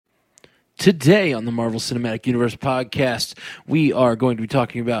Today on the Marvel Cinematic Universe podcast, we are going to be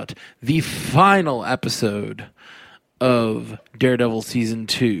talking about the final episode of Daredevil Season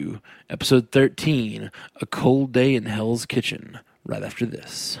 2, Episode 13, A Cold Day in Hell's Kitchen, right after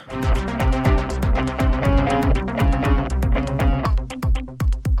this.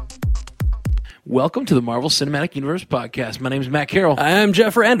 Welcome to the Marvel Cinematic Universe podcast. My name is Matt Carroll. I'm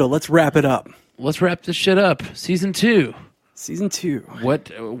Jeff Randall. Let's wrap it up. Let's wrap this shit up. Season 2. Season 2. What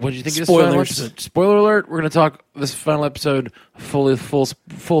did you think of this Spoilers. final episode? Spoiler alert, we're going to talk this final episode full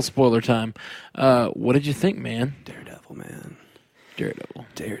spoiler time. What did you think, man? Daredevil, man. Daredevil,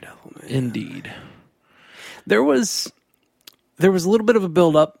 man. indeed. There was a little bit of a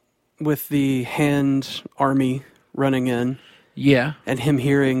build-up with the Hand army running in. Yeah. And him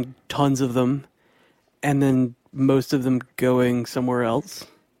hearing tons of them, and then most of them going somewhere else,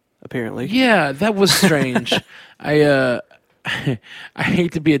 apparently. Yeah, that was strange. I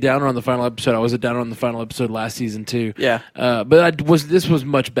hate to be a downer on the final episode. I was a downer on the final episode last season too. Yeah. But this was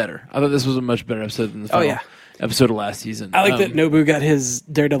much better. I thought this was a much better episode than the final episode of last season. I like that Nobu got his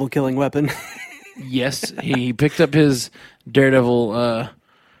Daredevil killing weapon. Yes, he picked up his Daredevil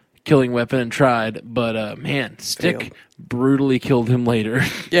killing weapon and tried, but man, Stick failed. Brutally killed him later.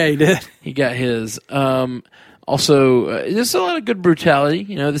 Yeah, he did. He got his. Also, there's a lot of good brutality.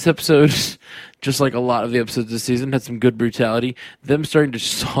 You know, this episode, just like a lot of the episodes this season, had some good brutality. Them starting to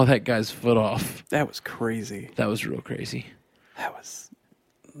saw that guy's foot off. That was crazy. That was real crazy. That was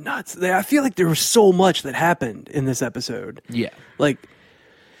nuts. I feel like there was so much that happened in this episode. Yeah. Like,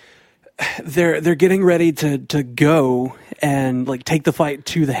 they're getting ready to go and like take the fight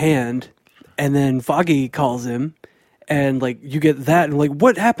to the Hand, and then Foggy calls him, and like you get that, and like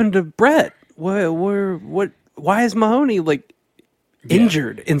what happened to Brett? What? Why is Mahoney like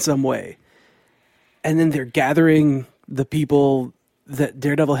injured in some way? And then they're gathering the people that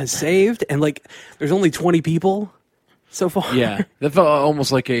Daredevil has saved, and like there's only 20 people so far. Yeah, that felt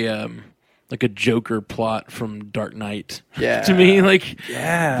almost like a Joker plot from Dark Knight. Yeah. To me, like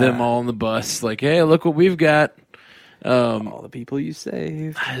them all on the bus, like, hey, look what we've got. All the people you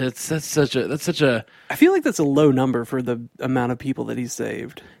saved. That's such a. I feel like that's a low number for the amount of people that he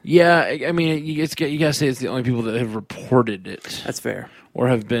saved. Yeah, I mean, you gotta say it's the only people that have reported it. That's fair. Or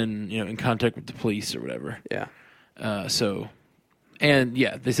have been, in contact with the police or whatever. Yeah. They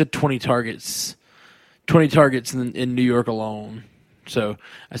said 20 targets in New York alone. So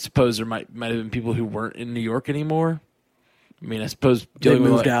I suppose there might have been people who weren't in New York anymore. I mean, I suppose they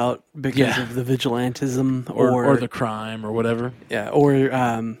moved out because of the vigilantism or the crime or whatever. Yeah, or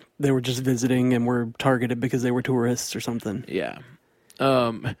they were just visiting and were targeted because they were tourists or something. Yeah.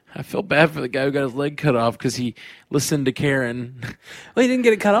 I feel bad for the guy who got his leg cut off because he listened to Karen. Well, he didn't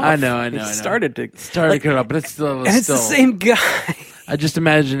get it cut off. I know. Started to cut it off, but it's still. And it's the same guy. I just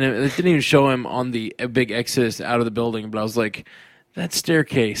imagine it didn't even show him on the big exodus out of the building, but I was like, that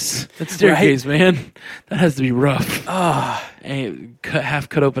staircase, man, that has to be rough. Half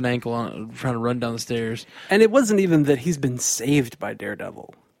cut open ankle trying to run down the stairs. And it wasn't even that he's been saved by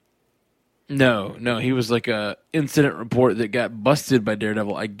Daredevil. No, he was like a incident report that got busted by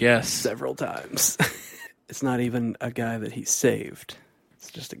Daredevil, I guess. Several times. It's not even a guy that he saved.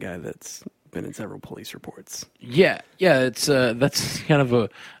 It's just a guy that's been in several police reports. Yeah, it's that's kind of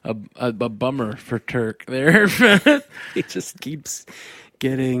a bummer for Turk there. He just keeps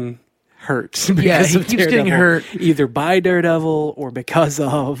getting hurt. Yeah, he keeps getting hurt either by Daredevil or because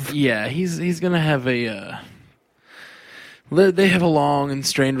of. Yeah, he's gonna have a. They have a long and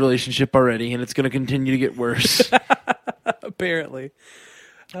strained relationship already, and it's going to continue to get worse. Apparently,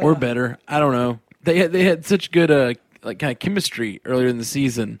 or better. I don't know. They had such good kind of chemistry earlier in the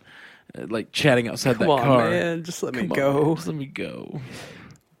season, like chatting outside that car. Man, just let me go. Just let me go.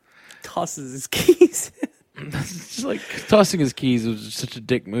 Tosses his keys. Just like tossing his keys was just such a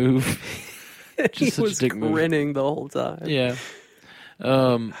dick move. He was grinning the whole time. Yeah.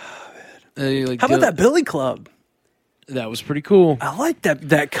 How about that Billy Club? That was pretty cool. I like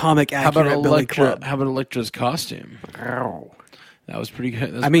that comic accurate Billy Club. How about Elektra's costume? Ow. That was pretty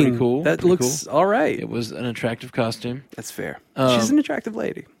good. Pretty cool. That looks all right. It was an attractive costume. That's fair. She's an attractive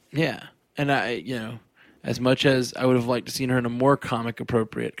lady. Yeah. And as much as I would have liked to seen her in a more comic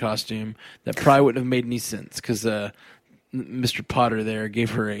appropriate costume, that probably wouldn't have made any sense because Mr. Potter there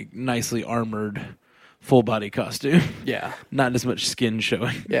gave her a nicely armored full body costume. Yeah. Not as much skin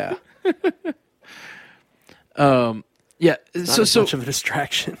showing. Yeah. Yeah, so much of a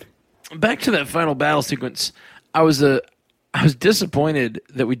distraction. Back to that final battle sequence, I was disappointed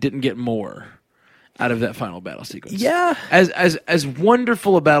that we didn't get more out of that final battle sequence. Yeah, as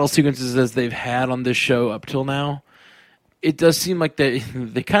wonderful a battle sequences as they've had on this show up till now, it does seem like they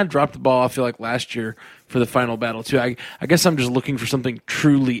kind of dropped the ball, I feel like, last year for the final battle, too. I guess I'm just looking for something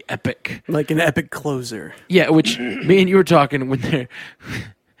truly epic. Like an epic closer. Yeah, which me and you were talking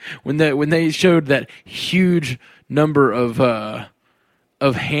when they showed that huge number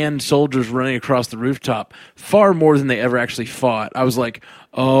of hand soldiers running across the rooftop, far more than they ever actually fought. I was like,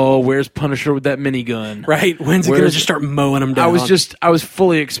 oh, where's Punisher with that minigun? Right? When's he going to just start mowing them down? I was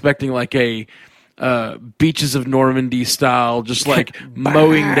fully expecting like a Beaches of Normandy style, just like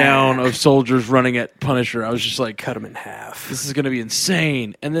mowing down of soldiers running at Punisher. I was just like, cut him in half. This is going to be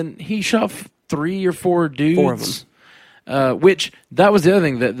insane. And then he shot 3 or 4 dudes. 4 of them. Which, that was the other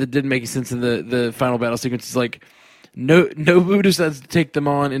thing that didn't make any sense in the final battle sequence. Is like, Nobu decides to take them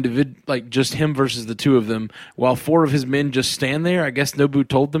on like just him versus the 2 of them, while 4 of his men just stand there. I guess Nobu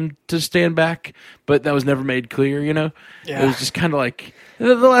told them to stand back, but that was never made clear, you know? Yeah. It was just kind of like,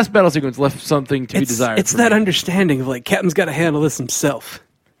 the last battle sequence left something to be desired. It's that understanding of like, Captain's got to handle this himself.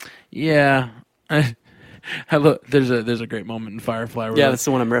 Yeah. There's a great moment in Firefly where that's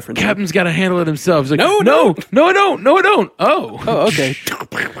the one I'm referencing. Captain's got to handle it himself. He's like, No, I don't. Oh, okay.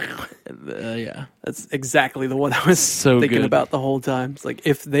 Yeah. That's exactly the one I was thinking about the whole time. It's like,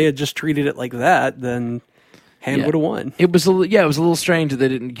 if they had just treated it like that, then Hand would have won. It was a little strange that they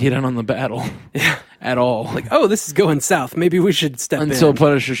didn't get in on the battle at all. Like, oh, this is going south. Maybe we should step in. Until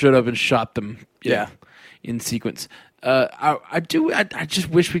Punisher showed up and shot them. Yeah. In sequence. I just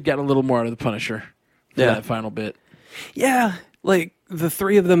wish we'd gotten a little more out of the Punisher. That final bit. Yeah, like the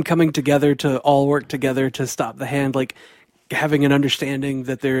 3 of them coming together to all work together to stop the Hand, like having an understanding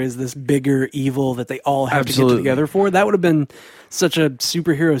that there is this bigger evil that they all have to get together for. That would have been such a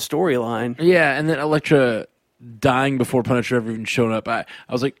superhero storyline. Yeah, and then Elektra dying before Punisher ever even showed up. I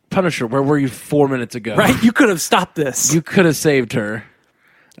was like, Punisher, where were you 4 minutes ago? Right, you could have stopped this. You could have saved her.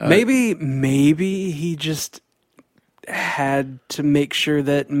 Maybe he just had to make sure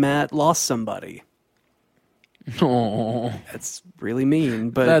that Matt lost somebody. Oh, that's really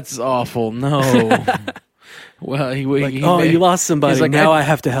mean, but that's awful. No. Well, he you lost somebody. Like, now I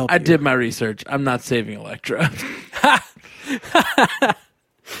have to help. I did my research. I'm not saving Elektra. I'm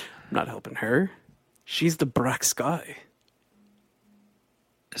not helping her. She's the Black Sky.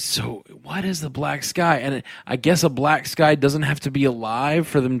 So what is the Black Sky? And I guess a Black Sky doesn't have to be alive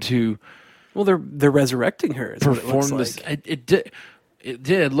for them to. Well, they're resurrecting her. Perform this. Like. It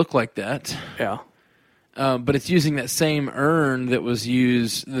did look like that. Yeah. But it's using that same urn that was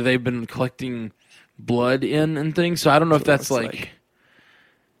used. That they've been collecting blood in and things. So I don't know if that's like.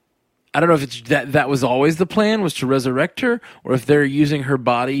 I don't know if it's that was always the plan, was to resurrect her, or if they're using her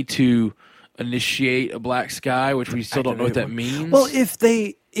body to initiate a Black Sky, which we still don't know what that means. Well, if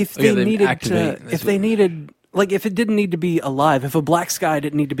they needed, like, if it didn't need to be alive, if a Black Sky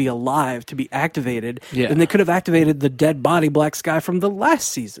didn't need to be alive to be activated, then they could have activated the dead body Black Sky from the last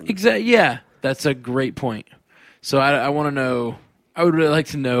season. Exactly. Yeah, that's a great point. So I want to know. I would really like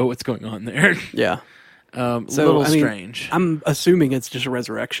to know what's going on there. Yeah. A little strange. I'm assuming it's just a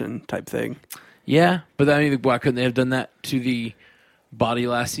resurrection type thing. Yeah, but I mean, why couldn't they have done that to the body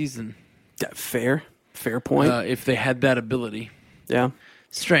last season? Fair point. If they had that ability. Yeah.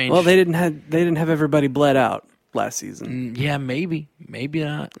 Strange. Well, they didn't have everybody bled out last season. Yeah, maybe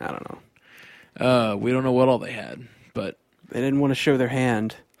not. I don't know. We don't know what all they had, but they didn't want to show their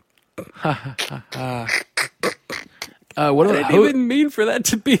hand. What about I didn't mean for that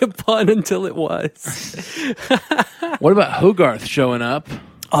to be a pun until it was. What about Hogarth showing up,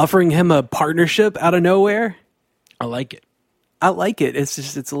 offering him a partnership out of nowhere? I like it. It's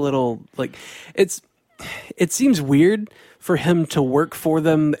just, it's a little like, it seems weird for him to work for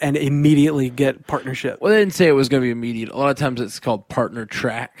them and immediately get partnership. Well, they didn't say it was going to be immediate. A lot of times it's called partner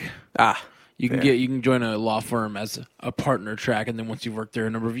track. You can join a law firm as a partner track, and then once you've worked there a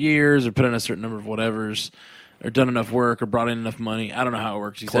number of years or put in a certain number of whatevers, or done enough work or brought in enough money, I don't know how it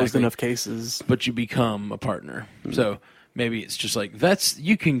works exactly. Closed enough cases, but you become a partner. Mm-hmm. So maybe it's just like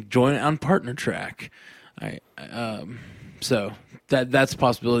you can join on partner track. So that's a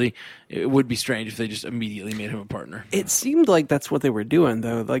possibility. It would be strange if they just immediately made him a partner. It seemed like that's what they were doing,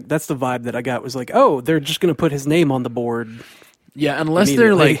 though. Like, that's the vibe that I got, was like, oh, they're just going to put his name on the board. Yeah, unless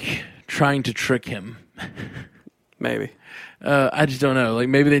they're like trying to trick him. Maybe. I just don't know. Like,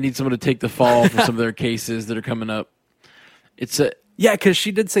 maybe they need someone to take the fall for some of their cases that are coming up. Yeah, because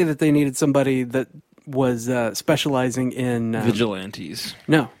she did say that they needed somebody that was specializing in vigilantes.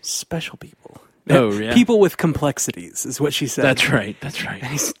 No, special people. Oh, yeah. People with complexities is what she said. That's right.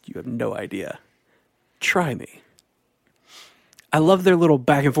 You have no idea. Try me. I love their little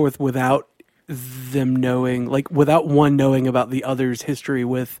back and forth without them knowing, like, without one knowing about the other's history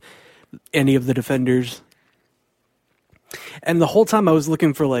with any of the defenders. And the whole time I was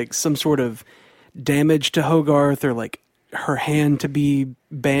looking for like some sort of damage to Hogarth, or like her hand to be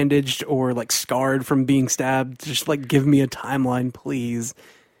bandaged or like scarred from being stabbed. Just like give me a timeline, please.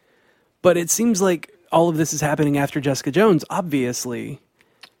 But it seems like all of this is happening after Jessica Jones, obviously.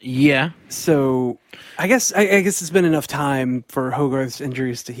 Yeah. So I guess it's been enough time for Hogarth's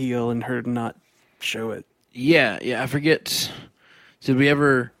injuries to heal and her to not show it. Yeah. I forget. Did we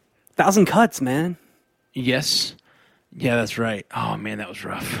ever? 1,000 cuts, man. Yes. Yeah, that's right. Oh man, that was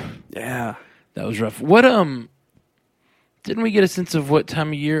rough. Yeah, that was rough. What didn't we get a sense of what time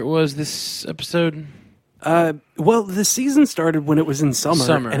of year it was this episode? Well, the season started when it was in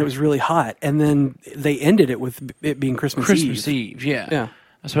summer, and it was really hot, and then they ended it with it being Christmas Eve. Yeah.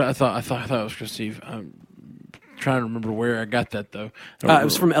 That's what I thought. I thought it was Christmas Eve. I'm trying to remember where I got that though. It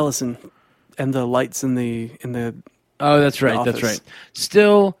was from Ellison, and the lights in the. Oh, that's right. office. That's right.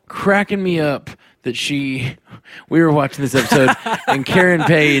 Still cracking me up that we were watching this episode, and Karen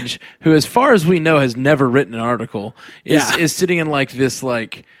Page, who, as far as we know, has never written an article, is sitting in like this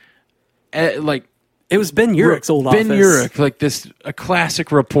like. It was Ben Urich's old office. Ben Urich, like a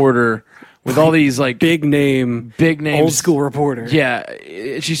classic reporter with all these like big names, old school reporter. Yeah,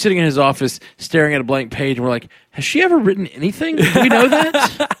 she's sitting in his office staring at a blank page, and we're like, has she ever written anything? Do we know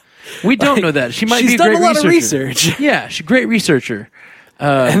that? We don't know that. She's be a done great a lot researcher. Of research. Yeah, she's a great researcher.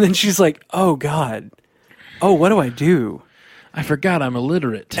 And then she's like, oh God, what do I do? I forgot I'm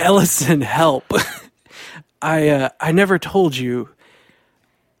illiterate. Ellison, help. I never told you.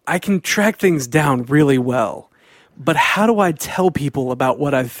 I can track things down really well, but how do I tell people about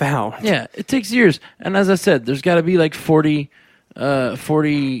what I've found? Yeah, it takes years. And as I said, there's got to be like 40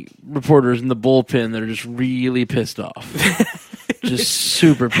 reporters in the bullpen that are just really pissed off. Just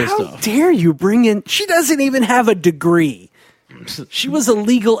super pissed off. How dare you bring in... She doesn't even have a degree. She was a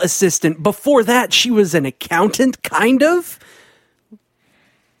legal assistant. Before that, she was an accountant, kind of.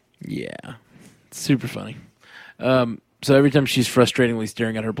 Yeah. Super funny. So every time she's frustratingly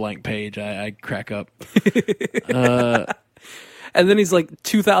staring at her blank page, I crack up. And then he's like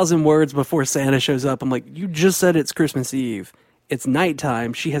 2,000 words before Santa shows up. I'm like, you just said it's Christmas Eve. It's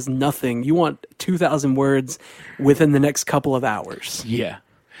nighttime. She has nothing. You want 2,000 words within the next couple of hours. Yeah.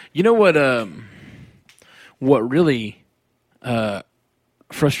 You know what really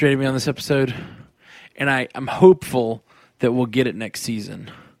frustrated me on this episode? And I'm hopeful that we'll get it next season.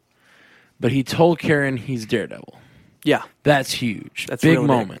 But he told Karen he's Daredevil. Yeah. That's huge. That's big really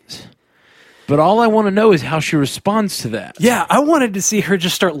moment. But all I want to know is how she responds to that. Yeah, I wanted to see her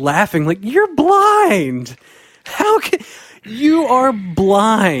just start laughing like, you're blind. How can... You are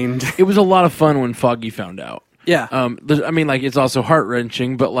blind. It was a lot of fun when Foggy found out. Yeah. It's also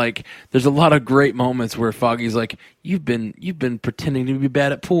heart-wrenching, but like there's a lot of great moments where Foggy's like, You've been pretending to be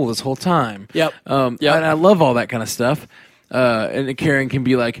bad at pool this whole time. Yep. And I love all that kind of stuff. And Karen can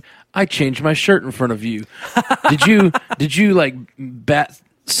be like, I changed my shirt in front of you. Did you like bat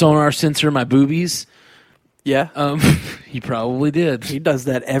sonar sensor my boobies? Yeah. He probably did. He does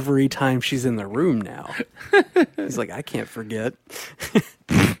that every time she's in the room now. He's like, I can't forget.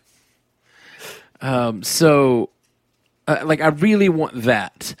 I really want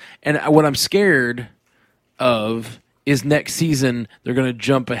that. And what I'm scared of is next season they're going to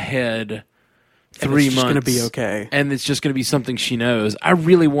jump ahead 3 months. It's going to be okay. And it's just going to be something she knows. I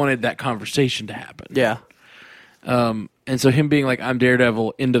really wanted that conversation to happen. Yeah. And so him being like, I'm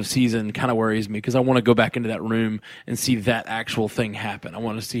Daredevil, end of season, kind of worries me because I want to go back into that room and see that actual thing happen. I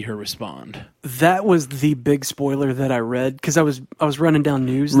want to see her respond. That was the big spoiler that I read because I was running down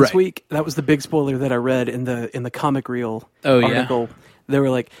news this week. That was the big spoiler that I read in the comic reel article. Yeah? They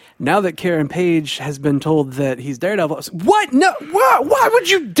were like, now that Karen Page has been told that he's Daredevil. I was, what? No, why would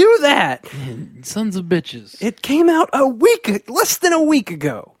you do that? Sons of bitches. It came out less than a week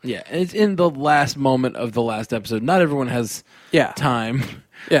ago. Yeah, it's in the last moment of the last episode. Not everyone has time.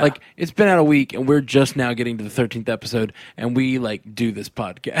 Yeah. Like, it's been out a week, and we're just now getting to the 13th episode, and we, do this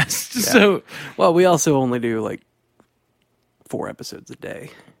podcast. Yeah. So, well, we also only do, 4 episodes a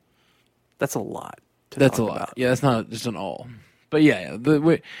day. That's a lot to That's talk a lot. About. Yeah, that's not just an all. But yeah,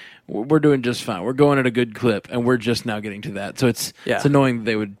 we're doing just fine. We're going at a good clip, and we're just now getting to that. So it's annoying that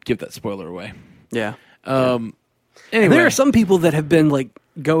they would give that spoiler away. Yeah. Anyway, and there are some people that have been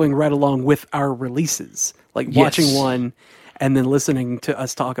going right along with our releases, watching one and then listening to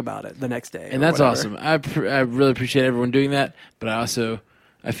us talk about it the next day. And that's awesome. I really appreciate everyone doing that. But I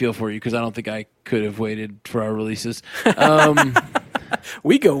feel for you because I don't think I could have waited for our releases.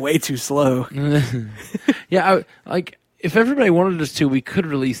 We go way too slow. Yeah, if everybody wanted us to, we could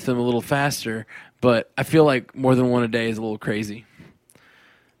release them a little faster, but I feel like more than one a day is a little crazy.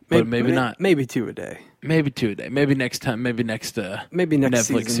 But maybe not. Maybe 2 a day. Maybe 2 a day. Maybe next time. Maybe next Netflix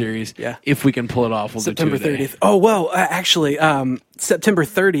season. Series. Yeah. If we can pull it off, we'll September do 2 a day. 30th. Oh, well, actually, September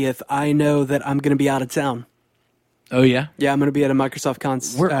 30th, I know that I'm going to be out of town. Oh, yeah? Yeah, I'm going to be at a Microsoft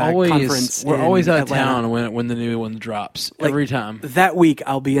conference. We're always out of Atlanta. town when the new one drops. Like, every time. That week,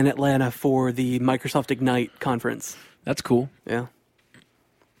 I'll be in Atlanta for the Microsoft Ignite conference. That's cool. Yeah.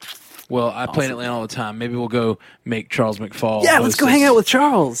 Well, I play in Atlanta all the time. Maybe we'll go make Charles McFall. Yeah, let's go hang out with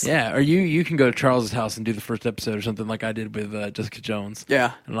Charles. Yeah, or you can go to Charles's house and do the first episode or something like I did with Jessica Jones.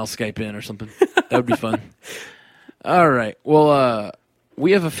 Yeah. And I'll Skype in or something. That would be fun. All right. Well,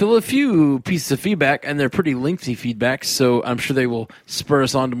 we have a few pieces of feedback, and they're pretty lengthy feedback, so I'm sure they will spur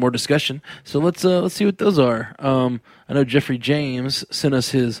us on to more discussion. So let's see what those are. I know Jeffrey James sent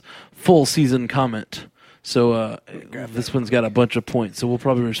us his full season comment. So this one's got a bunch of points, so we'll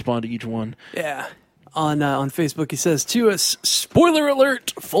probably respond to each one. Yeah. On Facebook, he says, to us, spoiler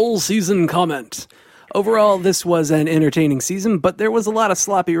alert, full season comment. Overall, this was an entertaining season, but there was a lot of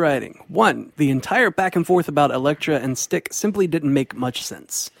sloppy writing. 1, the entire back and forth about Elektra and Stick simply didn't make much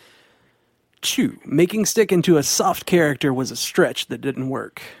sense. 2, making Stick into a soft character was a stretch that didn't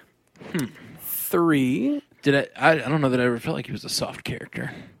work. 3, I don't know that I ever felt like he was a soft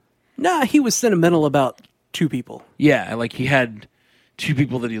character. Nah, he was sentimental about 2 people. Yeah, like he had 2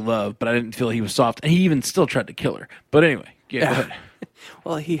 people that he loved, but I didn't feel he was soft. And he even still tried to kill her. But anyway, go ahead.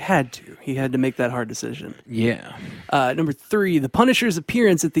 Well, he had to. He had to make that hard decision. Yeah. Number 3, the Punisher's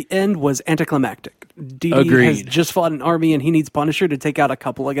appearance at the end was anticlimactic. Dee Agreed. has just fought an army and he needs Punisher to take out a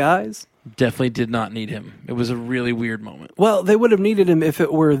couple of guys. Definitely did not need him. It was a really weird moment. Well, they would have needed him if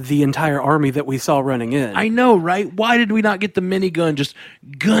it were the entire army that we saw running in. I know, right? Why did we not get the minigun just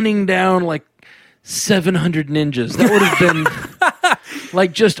gunning down like 700 ninjas? That would have been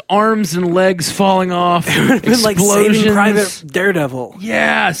like just arms and legs falling off. It would have been like Saving Private Daredevil.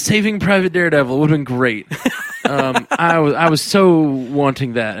 Yeah, Saving Private Daredevil would have been great. I was so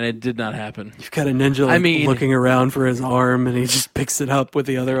wanting that, and it did not happen. You've got a ninja looking around for his arm, and he just picks it up with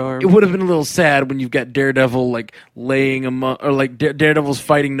the other arm. It would have been a little sad when you've got Daredevil like laying or like Daredevil's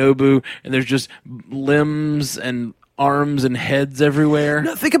fighting Nobu, and there's just limbs and arms and heads everywhere.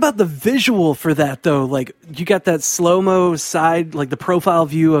 No, think about the visual for that, though. Like, you got that slow-mo side, like the profile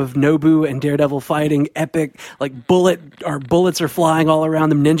view of Nobu and Daredevil fighting, epic, like bullets are flying all around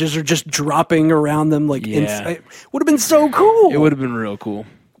them, ninjas are just dropping around them. Like, it would have been so cool. It would have been real cool.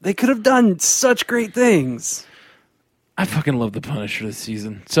 They could have done such great things. I fucking love the Punisher this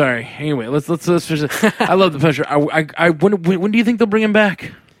season. Sorry. Anyway, let's finish it. I love the Punisher. When do you think they'll bring him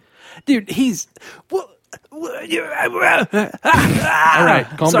back? Dude, he's... Well, all right,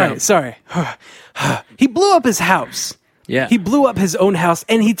 calm down. Sorry. He blew up his house. Yeah. He blew up his own house,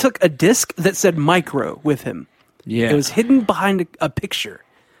 and he took a disc that said micro with him. Yeah. It was hidden behind a picture.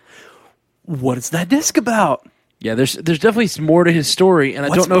 What is that disc about? Yeah, there's definitely some more to his story, and I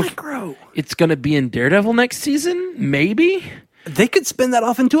don't know micro? if it's going to be in Daredevil next season. Maybe. They could spin that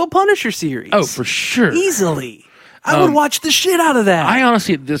off into a Punisher series. Oh, for sure. Easily. I would watch the shit out of that. I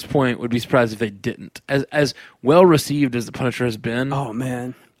honestly, at this point, would be surprised if they didn't. As well received as the Punisher has been, oh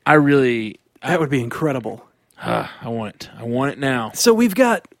man, that would be incredible. I want it. I want it now. So we've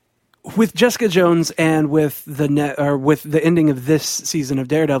got with Jessica Jones and with with the ending of this season of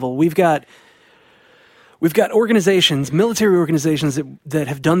Daredevil, we've got organizations, military organizations that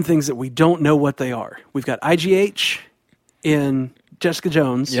have done things that we don't know what they are. We've got IGH in Jessica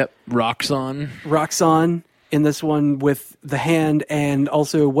Jones. Yep, Roxxon. In this one with the hand, and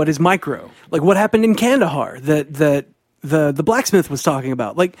also what is micro? Like what happened in Kandahar that the blacksmith was talking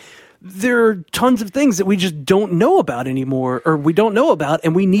about. Like there are tons of things that we just don't know about anymore, or we don't know about,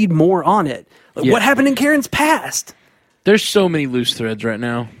 and we need more on it. Like, what happened in Karen's past? There's so many loose threads right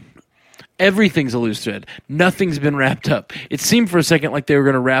now. Everything's a loose thread. Nothing's been wrapped up. It seemed for a second like they were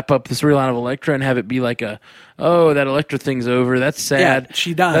going to wrap up the storyline of Elektra and have it be like that Elektra thing's over. That's sad. Yeah,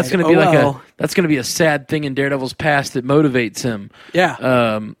 she died. That's going to be that's going to be a sad thing in Daredevil's past that motivates him.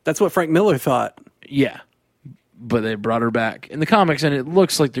 Yeah. That's what Frank Miller thought. Yeah. But they brought her back in the comics, and it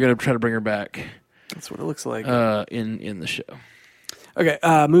looks like they're going to try to bring her back. That's what it looks like. In the show. Okay,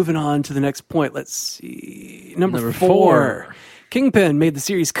 moving on to the next point. Let's see. Number 4. Kingpin made the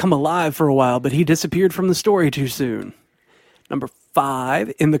series come alive for a while, but he disappeared from the story too soon. Number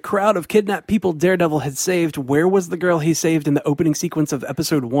 5, in the crowd of kidnapped people Daredevil had saved, where was the girl he saved in the opening sequence of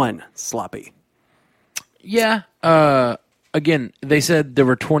episode 1? Sloppy. Yeah. Again, they said there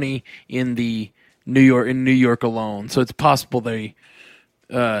were 20 in New York alone, so it's possible that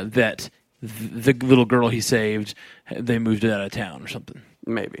the little girl he saved, they moved it out of town or something.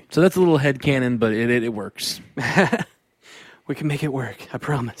 Maybe. So that's a little headcanon, but it works. We can make it work, I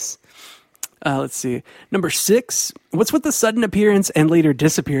promise. Let's see. Number 6. What's with the sudden appearance and later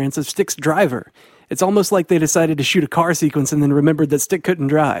disappearance of Stick's driver? It's almost like they decided to shoot a car sequence and then remembered that Stick couldn't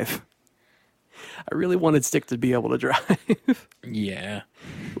drive. I really wanted Stick to be able to drive. Yeah.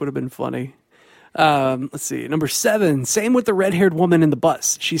 Would have been funny. Let's see. Number 7. Same with the red-haired woman in the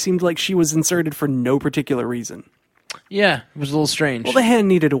bus. She seemed like she was inserted for no particular reason. Yeah, it was a little strange. Well, the hand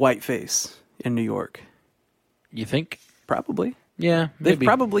needed a white face in New York. You think? Probably. Yeah, They've maybe.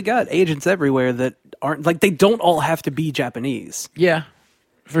 probably got agents everywhere that aren't, like, they don't all have to be Japanese. Yeah,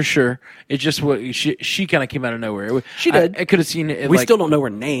 for sure. It's just what she kind of came out of nowhere. She did. I could have seen it. We still don't know her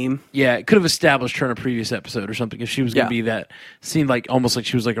name. Yeah, it could have established her in a previous episode or something. If she was going to Yeah. be that, seemed like almost like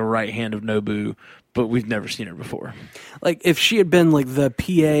she was like a right hand of Nobu, but we've never seen her before. Like, if she had been, like, the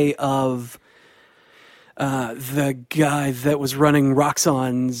PA of the guy that was running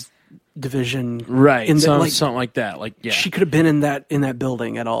Roxxon's division, Right, in the, something like that. Like, yeah, she could have been in that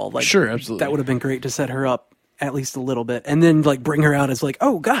building at all. Like, Sure, absolutely. that would have been great to set her up at least a little bit, and then like bring her out as like,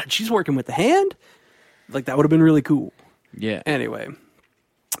 oh god, she's working with the hand. Like, that would have been really cool. yeah. Anyway,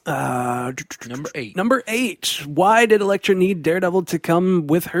 Number 8. Number 8. Why did Elektra need Daredevil to come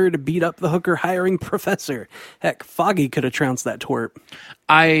with her to beat up the hooker hiring professor? Heck, Foggy could have trounced that twerp.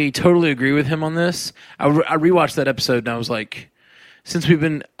 I totally agree with him on this. I rewatched that episode and I was like, since we've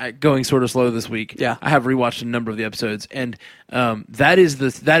been going sort of slow this week, Yeah. I have rewatched a number of the episodes, and that is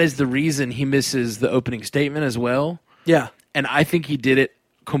the reason he misses the opening statement as well. Yeah. And I think he did it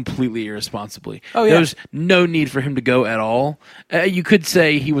completely irresponsibly. Oh, yeah. There's no need for him to go at all. You could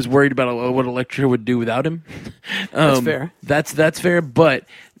say he was worried about what Elektra would do without him. That's fair. That's fair, but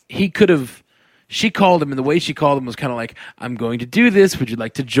he could have. She called him, and the way she called him was kind of like, "I'm going to do this. Would you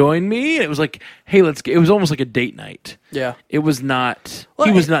like to join me?" And it was like, "Hey, let's." It was almost like a date night. Yeah. It was not. Well,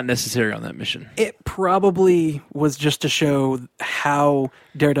 he was not necessary on that mission. It probably was just to show how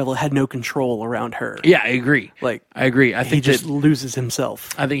Daredevil had no control around her. Yeah, I agree. Like, I agree. I he think just that, loses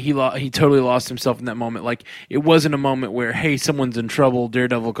himself. I think he totally lost himself in that moment. Like, it wasn't a moment where, hey, someone's in trouble,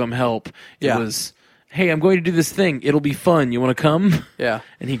 Daredevil, come help. It Yeah. was, hey, I'm going to do this thing. It'll be fun. You want to come? Yeah.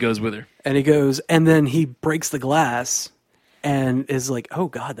 And he goes with her. And he goes, and then he breaks the glass and is like, oh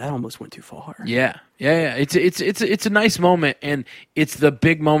God, that almost went too far. Yeah. It's a nice moment, and it's the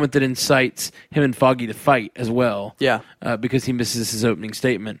big moment that incites him and Foggy to fight as well. Yeah. Because he misses his opening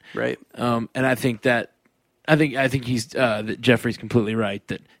statement. Right. And I think that he's that Jeffrey's completely right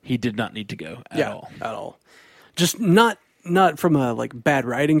that he did not need to go at all. At all. Just not from a like bad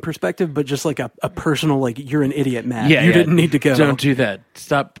writing perspective, but just like a personal, like, you're an idiot, Matt. You didn't need to go. Don't do that.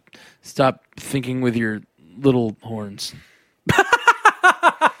 Stop thinking with your little horns.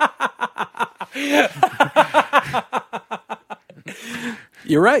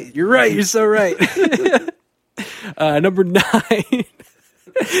 You're right. You're so right. Number 9.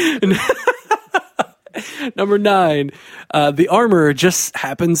 Number 9. The armor just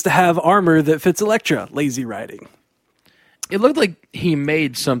happens to have armor that fits Elektra. Lazy writing. It looked like he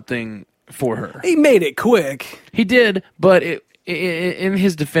made something for her. He made it quick. He did, but in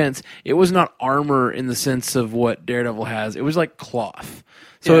his defense, it was not armor in the sense of what Daredevil has. It was like cloth.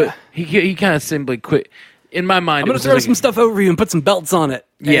 So Yeah. he kind of simply quit. In my mind, I'm going to throw some stuff over you and put some belts on it.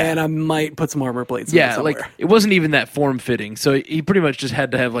 Yeah. And I might put some armor plates in it Yeah, somewhere. like it wasn't even that form fitting. So he pretty much just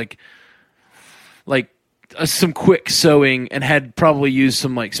had to have like some quick sewing, and had probably used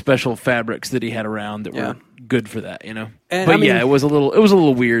some like special fabrics that he had around that were good for that, you know. And, but I mean, yeah, it was a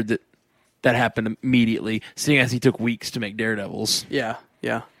little weird that happened immediately, seeing as he took weeks to make Daredevils. Yeah.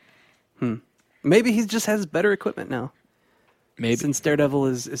 Maybe he just has better equipment now. Maybe. Since Daredevil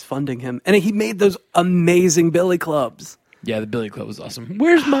is funding him. And he made those amazing billy clubs. Yeah, the Billy Club was awesome.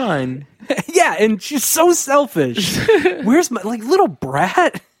 Where's mine? Yeah, and she's so selfish. Where's my, like, little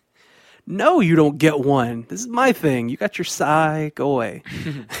brat? No, you don't get one. This is my thing. You got your sigh. Go away.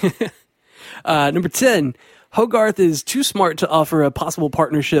 Number 10. Hogarth is too smart to offer a possible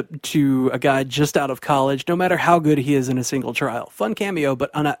partnership to a guy just out of college, no matter how good he is in a single trial. Fun cameo, but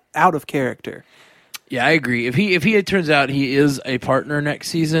out of character. Yeah, I agree. If it turns out he is a partner next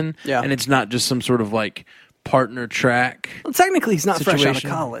season, and it's not just some sort of like partner track. Well, technically, he's not fresh out of situation.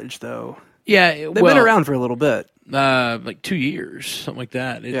 college, though. Yeah, They've been around for a little bit. Like 2 years, something like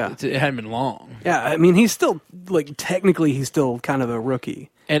that. It hadn't been long. Yeah, I mean, he's still, like, technically, he's still kind of a rookie.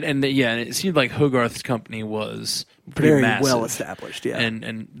 And it seemed like Hogarth's company was pretty Very massive. well established, yeah.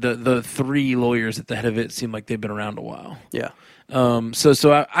 And the 3 lawyers at the head of it seemed like they've been around a while. Yeah.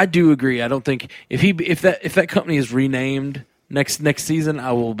 So I do agree. I don't think if that company is renamed next season,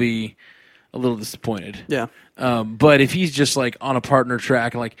 I will be a little disappointed. Yeah. But if he's just like on a partner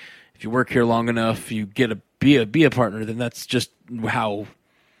track, like if you work here long enough, you get be a partner, then that's just how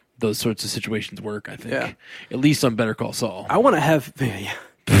those sorts of situations work. I think, Yeah. at least on Better Call Saul. I want to have.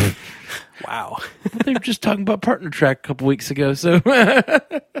 Wow. They were just talking about Partner Track a couple weeks ago. So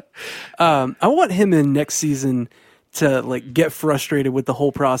I want him in next season to like get frustrated with the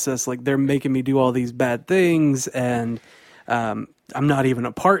whole process. Like they're making me do all these bad things, and I'm not even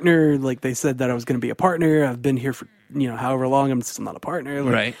a partner. Like they said that I was going to be a partner. I've been here for however long. I'm still not a partner.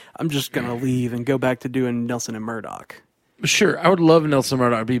 Like, Right. I'm just going to leave and go back to doing Nelson and Murdoch. sure, I would love Nelson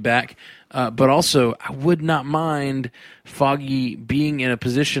Murdoch to be back, but also I would not mind Foggy being in a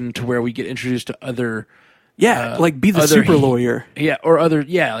position to where we get introduced to other. Yeah, like be the other super lawyer. Yeah, or other.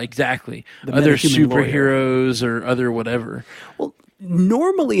 Yeah, exactly. The Other metahuman lawyer. superheroes or other whatever. Well,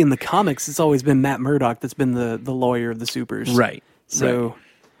 normally in the comics, it's always been Matt Murdock that's been the lawyer of the supers. Right. So right.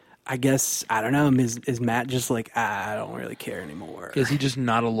 I guess, I don't know, is Matt just like, I don't really care anymore? Is he just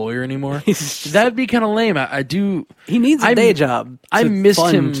not a lawyer anymore? He's just- That'd be kind of lame. I do. He needs a day job I to missed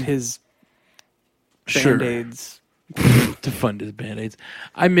fund him. his Sure. Band-Aids. To fund his Band-Aids.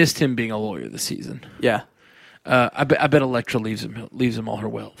 I missed him being a lawyer this season. Yeah. I bet Elektra leaves him all her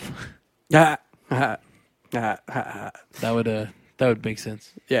wealth. Yeah. That would make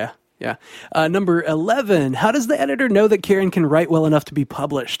sense. Yeah. Number 11. How does the editor know that Karen can write well enough to be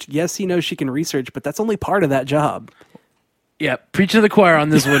published? Yes, he knows she can research, but that's only part of that job. Yeah, preaching to the choir on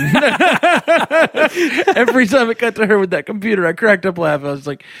this one. Every time it got to her with that computer, I cracked up laughing. I was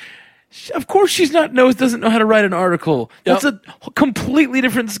like, of course doesn't know how to write an article. That's a completely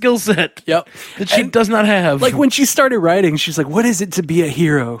different skill set. Yep. That she does not have. Like when she started writing, she's like, what is it to be a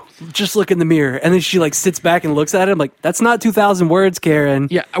hero? Just look in the mirror. And then she like sits back and looks at it. I'm like, that's not 2,000 words, Karen.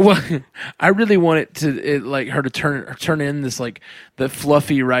 Yeah, well, I really want her to turn in this like the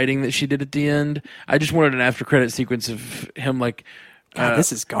fluffy writing that she did at the end. I just wanted an after credit sequence of him like God,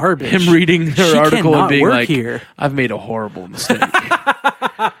 this is garbage. him reading her She article and cannot being work like, here. I've made a horrible mistake.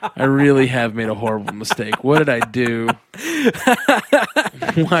 I really have made a horrible mistake. What did I do?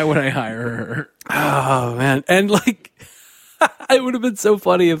 Why would I hire her? Oh man. And like it would have been so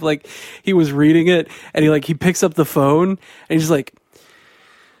funny if like he was reading it and he picks up the phone and he's like,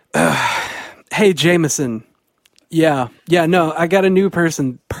 hey Jameson. Yeah, no, I got a new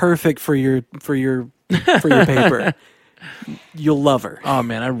person perfect for your paper. You'll love her. Oh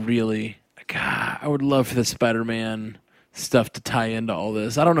man, I would love for the Spider-Man stuff to tie into all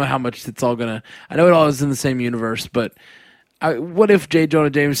this. I don't know how much it's all gonna. I know it all is in the same universe, but what if J.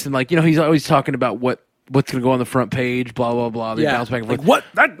 Jonah Jameson, he's always talking about what's gonna go on the front page, blah blah blah. They bounce back and forth.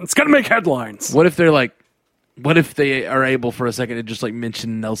 It's gonna make headlines. What if they are able for a second to just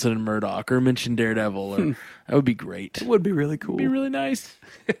mention Nelson and Murdoch or mention Daredevil? Or that would be great. It would be really cool. It'd be really nice.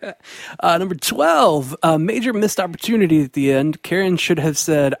 Number 12, a major missed opportunity at the end. Karen should have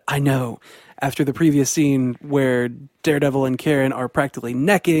said, I know. After the previous scene where Daredevil and Karen are practically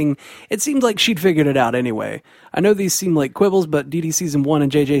necking, it seemed like she'd figured it out anyway. I know these seem like quibbles, but DD Season 1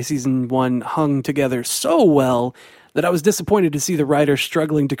 and JJ Season 1 hung together so well that I was disappointed to see the writers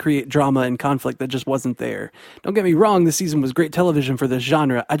struggling to create drama and conflict that just wasn't there. Don't get me wrong, this season was great television for this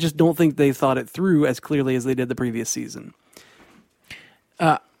genre. I just don't think they thought it through as clearly as they did the previous season.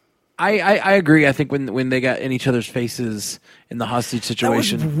 I agree. I think when they got in each other's faces in the hostage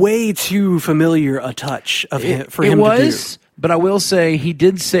situation, that was way too familiar a touch of him for him to do. But I will say, he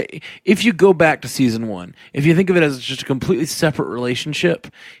did say, if you go back to season 1, if you think of it as just a completely separate relationship,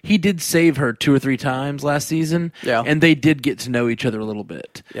 he did save her 2 or 3 times last season. Yeah. And they did get to know each other a little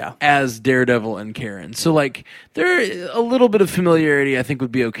bit. Yeah. As Daredevil and Karen. So, there, a little bit of familiarity I think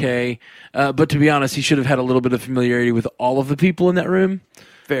would be okay. But to be honest, he should have had a little bit of familiarity with all of the people in that room.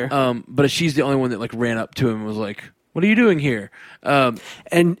 Fair. But she's the only one that, ran up to him and was like, what are you doing here?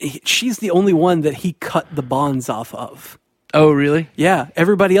 She's the only one that he cut the bonds off of. Oh, really? Yeah,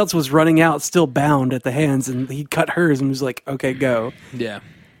 everybody else was running out, still bound at the hands, and he cut hers and was like, "Okay, go." Yeah.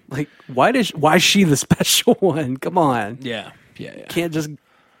 Why is she the special one? Come on. Yeah. Can't just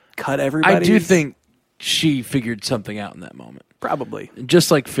cut everybody. I do think she figured something out in that moment. Probably. Just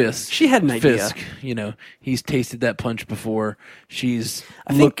like Fisk. She had an idea. Fisk, he's tasted that punch before. She's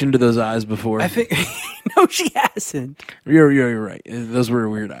looked into those eyes before. I think no, she hasn't. You're right. Those were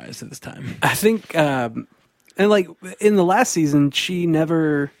weird eyes at this time. I think and in the last season,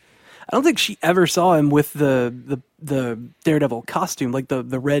 I don't think she ever saw him with the Daredevil costume,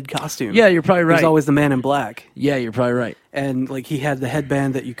 the red costume. Yeah, you're probably right. He was always the man in black. Yeah, you're probably right. And he had the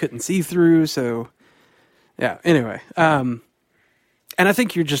headband that you couldn't see through, so yeah, anyway. And I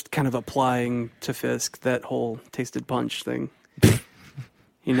think you're just kind of applying to Fisk that whole tasted punch thing.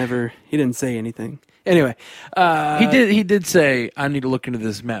 He didn't say anything. Anyway, He did say, "I need to look into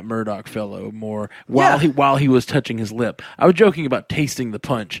this Matt Murdock fellow more." While he was touching his lip, I was joking about tasting the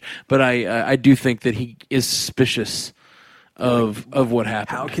punch, but I do think that he is suspicious of what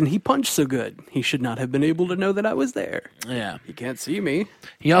happened. how can he punch so good? He should not have been able to know that I was there. Yeah, He can't see me.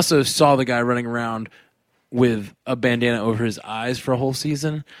 he also saw the guy running around with a bandana over his eyes for a whole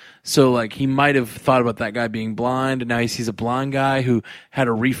season. So, like, he might have thought about that guy being blind, and now he sees a blind guy who had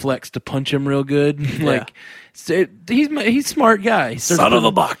a reflex to punch him real good. Like, he's a smart guy. Son of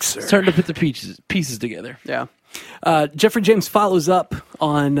a boxer. Starting to put the pieces together. Yeah. Jeffrey James follows up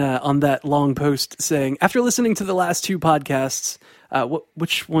on that long post saying, after listening to the last 2 podcasts,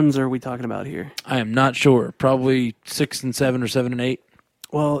 which ones are we talking about here? I am not sure. Probably 6 and 7 or 7 and 8.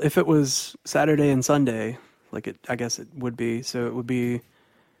 Well, if it was Saturday and Sunday, I guess it would be. So it would be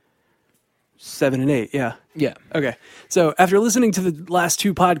 7 and 8. Yeah. Yeah. Okay. So after listening to the last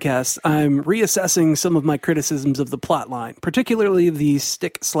 2 podcasts, I'm reassessing some of my criticisms of the plot line, particularly the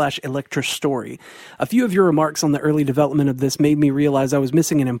Stick/Electra story. A few of your remarks on the early development of this made me realize I was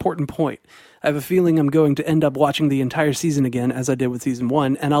missing an important point. I have a feeling I'm going to end up watching the entire season again, as I did with season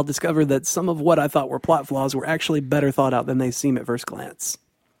 1, and I'll discover that some of what I thought were plot flaws were actually better thought out than they seem at first glance.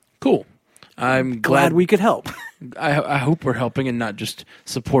 Cool. I'm Glad we could help. I hope we're helping and not just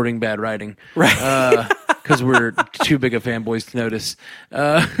supporting bad writing. Right. Because we're too big of fanboys to notice.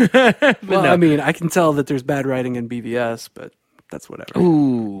 Well, no. I mean, I can tell that there's bad writing in BVS, but that's whatever.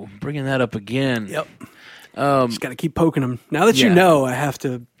 Ooh, bringing that up again. Yep. Just got to keep poking them. Now that you Yeah. know, I have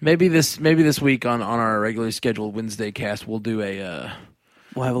to. Maybe this week on our regularly scheduled Wednesday cast, we'll do a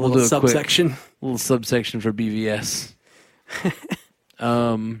We'll have a We'll little do a quick- subsection. little subsection for BVS.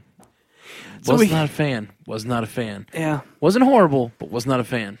 So Was we- not a fan. Was not a fan. Yeah. Wasn't horrible, but was not a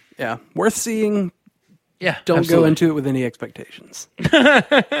fan. Yeah. Worth seeing. Yeah, Don't go absolutely. into it with any expectations.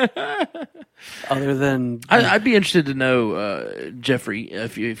 Other than I'd be interested to know, Jeffrey,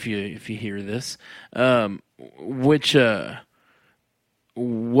 if you hear this,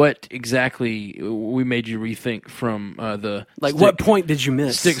 what exactly we made you rethink from the what point did you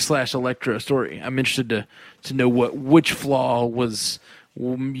miss? Stick/Electra story. I'm interested to know which flaw was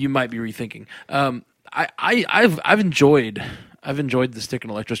you might be rethinking. I've enjoyed the Stick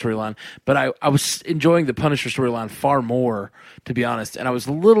and Electra storyline, but I was enjoying the Punisher storyline far more, to be honest. And I was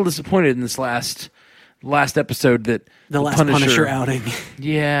a little disappointed in this last episode that the last Punisher outing.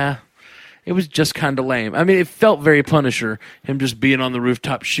 Yeah, it was just kind of lame. I mean, it felt very Punisher, him just being on the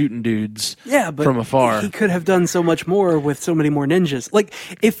rooftop shooting dudes. Yeah, but from afar. he could have done so much more with so many more ninjas. Like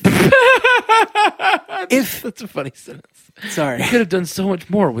if That's a funny sentence. sorry, He could have done so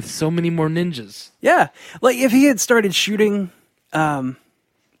much more with so many more ninjas. yeah, like if he had started shooting.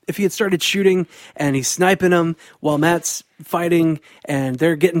 If he had started shooting and he's sniping them while Matt's fighting and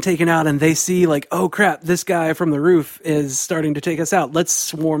they're getting taken out and they see like, oh crap, this guy from the roof is starting to take us out. Let's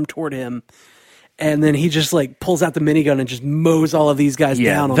swarm toward him. And then he just like pulls out the minigun and just mows all of these guys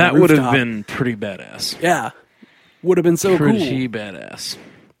down on the that rooftop. would have been pretty badass. Yeah. Would have been so Pretty cool. badass.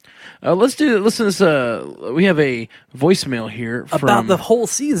 Listen to this. We have a voicemail here About the whole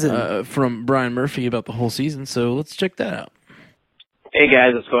season. from Brian Murphy about the whole season. So let's check that out. Hey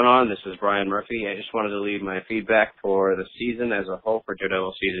guys, what's going on? This is Brian Murphy. I just wanted to leave my feedback for the season as a whole for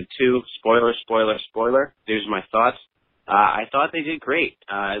Daredevil Season 2. Spoiler. Here's my thoughts. I thought they did great.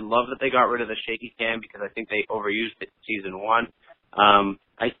 I love that they got rid of the shaky cam because I think they overused it in Season 1.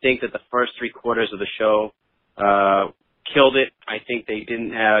 I think that the first 3 quarters of the show killed it. I think they didn't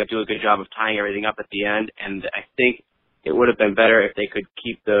do a good job of tying everything up at the end, and I think it would have been better if they could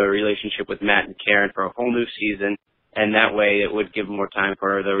keep the relationship with Matt and Karen for a whole new season. And that way it would give more time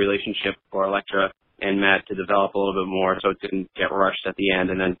for the relationship for Elektra and Matt to develop a little bit more so it didn't get rushed at the end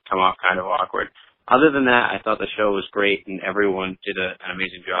and then come off kind of awkward. Other than that, I thought the show was great and everyone did an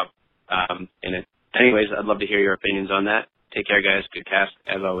amazing job in it. Anyways, I'd love to hear your opinions on that. Take care, guys. Good cast,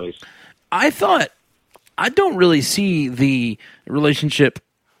 as always. I don't really see the relationship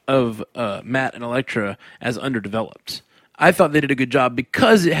of Matt and Elektra as underdeveloped. I thought they did a good job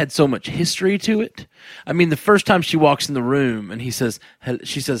because it had so much history to it. I mean, the first time she walks in the room and she says,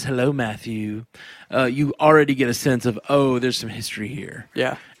 "Hello, Matthew," you already get a sense of, oh, there's some history here.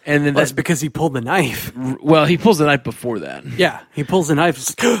 Yeah. And then That's because he pulled the knife. Well, he pulls the knife before that. Yeah. He pulls the knife.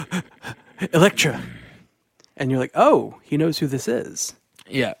 It's like, Elektra. And you're like, oh, he knows who this is.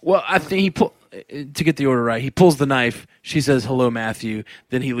 Yeah. Well, I think to get the order right, he pulls the knife. She says, "Hello, Matthew."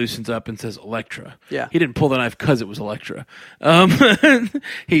 Then he loosens up and says, "Elektra." Yeah. He didn't pull the knife because it was Elektra.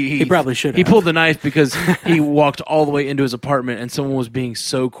 He probably should He have. pulled the knife because he walked all the way into his apartment and someone was being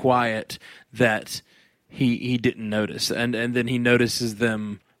so quiet that he didn't notice. And then he notices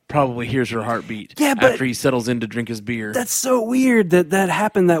them probably hears her heartbeat but after he settles in to drink his beer. That's so weird that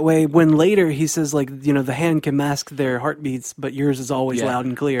happened that way when later he says, like, you know, the hand can mask their heartbeats, but yours is always loud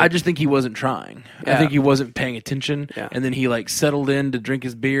and clear. I just think he wasn't trying. Yeah. I think he wasn't paying attention. Yeah. And then he, like, settled in to drink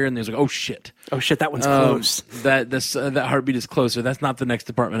his beer, and he was like, oh, shit. Oh, shit, that one's close. That heartbeat is closer. That's not the next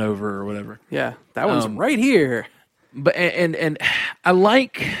apartment over or whatever. Yeah, that one's right here. But and I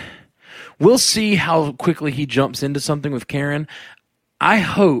like... We'll see how quickly he jumps into something with Karen. I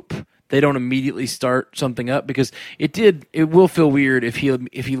hope they don't immediately start something up, because it will feel weird if he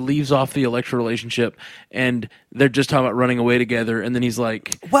leaves off the Elektra relationship and they're just talking about running away together, and then he's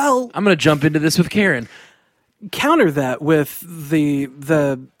like, well, I'm going to jump into this with Karen. Counter that with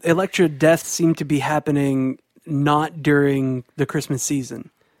the Elektra deaths seem to be happening not during the Christmas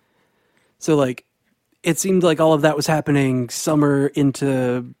season. So, like, it seemed like all of that was happening summer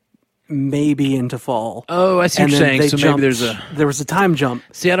into maybe into fall. Oh, I see what you're saying. So maybe there was a time jump.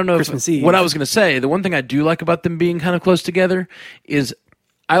 See, I don't know Christmas Eve. What I was going to say, the one thing I do like about them being kind of close together is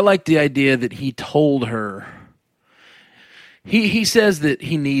I like the idea that he told her. He says that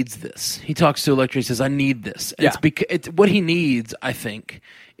he needs this. He talks to Elektra. He says, "I need this." And it's what he needs, I think,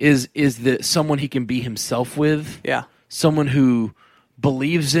 is that someone he can be himself with. Yeah, someone who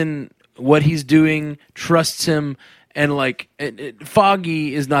believes in what he's doing, trusts him. And, like,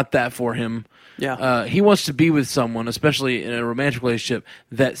 Foggy is not that for him. Yeah. He wants to be with someone, especially in a romantic relationship,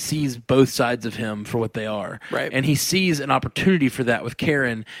 that sees both sides of him for what they are. Right. And he sees an opportunity for that with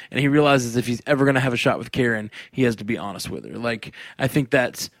Karen, and he realizes if he's ever going to have a shot with Karen, he has to be honest with her. Like, I think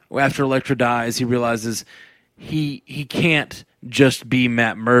that's, after Elektra dies, he realizes he can't just be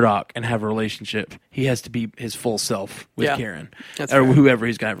Matt Murdock and have a relationship. He has to be his full self with Karen. That's or fair. whoever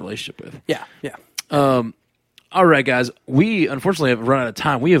he's got a relationship with. Yeah, yeah. All right, guys. We unfortunately have run out of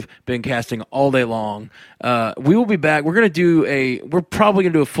time. We have been casting all day long. We will be back. We're probably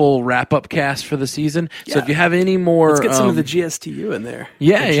gonna do a full wrap up cast for the season. So if you have any more, let's get some of the GSTU in there.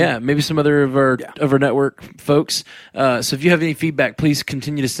 Yeah, maybe some other of our network folks. So if you have any feedback, please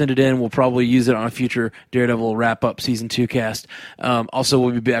continue to send it in. We'll probably use it on a future Daredevil wrap up season 2 cast. Also,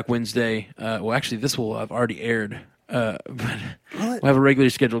 we'll be back Wednesday. Well, actually, this will have already aired. But we'll have a regularly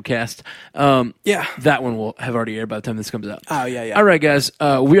scheduled cast. That one will have already aired by the time this comes out. Oh, yeah. All right, guys.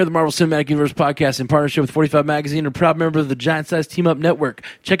 We are the Marvel Cinematic Universe podcast in partnership with 45 Magazine, a proud member of the Giant Size Team Up Network.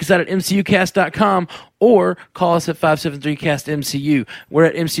 Check us out at mcucast.com or call us at 573-CAST-MCU. We're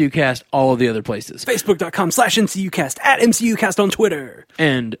at MCUcast all of the other places. Facebook.com/MCUcast, at MCUcast on Twitter.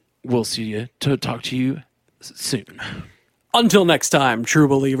 And we'll see you to talk to you soon. Until next time, true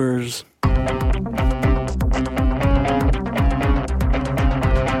believers.